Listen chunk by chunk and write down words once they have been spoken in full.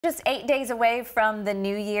Just 8 days away from the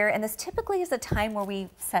new year, and this typically is a time where we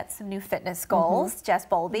set some new fitness goals. Jess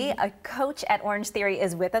Bowlby, a coach at Orange Theory,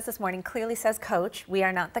 is with us this morning. Clearly says coach. We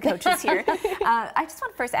are not the coaches here. I just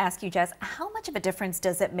want to first ask you, Jess, how much of a difference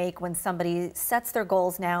does it make when somebody sets their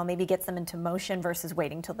goals now, maybe gets them into motion versus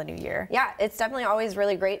waiting till the new year? Yeah, it's definitely always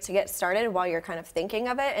really great to get started while you're kind of thinking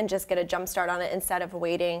of it and just get a jump start on it instead of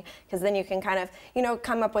waiting, because then you can kind of,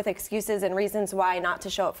 come up with excuses and reasons why not to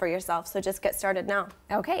show up for yourself. So just get started now.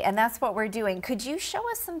 Okay, and that's what we're doing. Could you show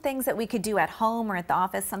us some things that we could do at home or at the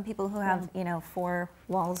office? Some people who have, 4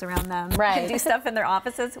 walls around them can do stuff in their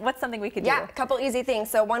offices. What's something we could do? Yeah, a couple easy things.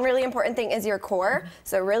 So one really important thing is your core.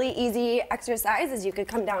 So really easy exercise is you could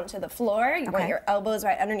come down to the floor. You want your elbows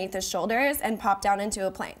right underneath the shoulders and pop down into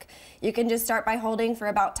a plank. You can just start by holding for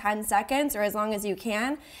about 10 seconds or as long as you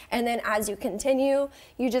can. And then as you continue,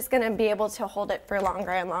 you're just going to be able to hold it for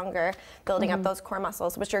longer and longer, building up those core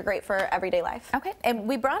muscles, which are great for everyday life. Okay, and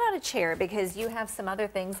we brought out a chair because you have some other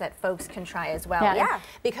things that folks can try as well. Yeah.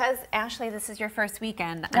 Because, Ashley, this is your first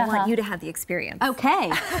weekend, I want you to have the experience.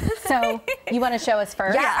 Okay, so you want to show us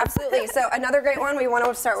first? Yeah, absolutely. So another great one, we want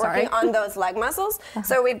to start working on those leg muscles.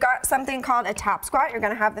 So we've got something called a tap squat. You're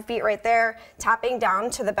going to have the feet right there, tapping down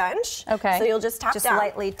to the bench. Okay. So you'll just tap just down.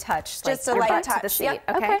 lightly touch. Just a light touch. To the seat. Yep.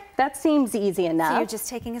 Okay. That seems easy enough. So you're just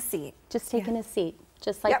taking a seat. Just taking a seat.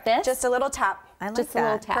 Just like this? Just a little tap. I like just that. a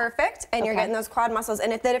little tap. Perfect, and you're getting those quad muscles.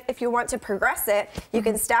 And if you want to progress it, you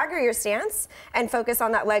can stagger your stance and focus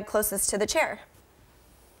on that leg closest to the chair.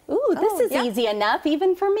 Ooh, this is easy enough,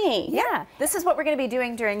 even for me. Yeah, this is what we're going to be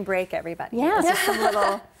doing during break, everybody. Yeah. Just some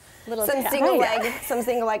little some single leg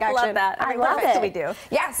action. Love that. I love it. it. We do.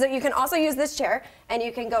 Yeah, so you can also use this chair and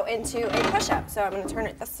you can go into a push-up. So I'm going to turn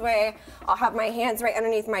it this way. I'll have my hands right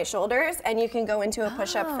underneath my shoulders and you can go into a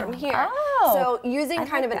push-up from here. So using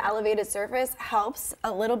kind of an elevated surface helps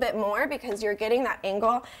a little bit more because you're getting that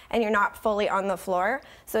angle and you're not fully on the floor.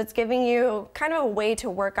 So it's giving you kind of a way to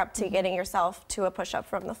work up to getting yourself to a push-up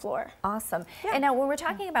from the floor. Awesome. Yeah. And now when we're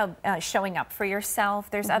talking about showing up for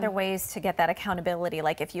yourself, there's other ways to get that accountability.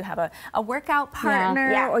 Like if you have a workout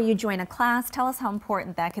partner or you join a class, tell us how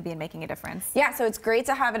important that could be in making a difference. Yeah, so it's great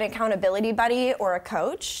to have an accountability buddy or a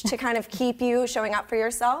coach to kind of keep you showing up for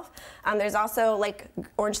yourself. There's also, like,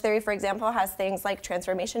 Orange Theory, for example, has things like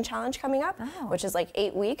Transformation Challenge coming up, which is like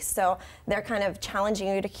 8 weeks. So they're kind of challenging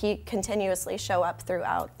you to continuously show up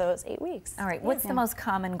throughout those 8 weeks. All right, what's the most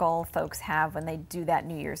common goal folks have when they do that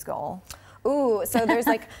New Year's goal? Ooh, so there's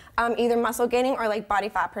like either muscle gaining or like body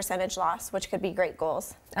fat percentage loss, which could be great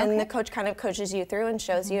goals. And the coach kind of coaches you through and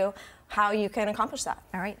shows you how you can accomplish that.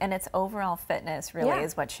 All right, and it's overall fitness really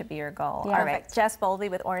is what should be your goal. Yeah. All right, Jess Bowlby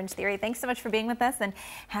with Orange Theory, thanks so much for being with us, and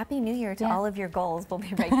Happy New Year to all of your goals. We'll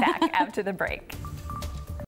be right back after the break.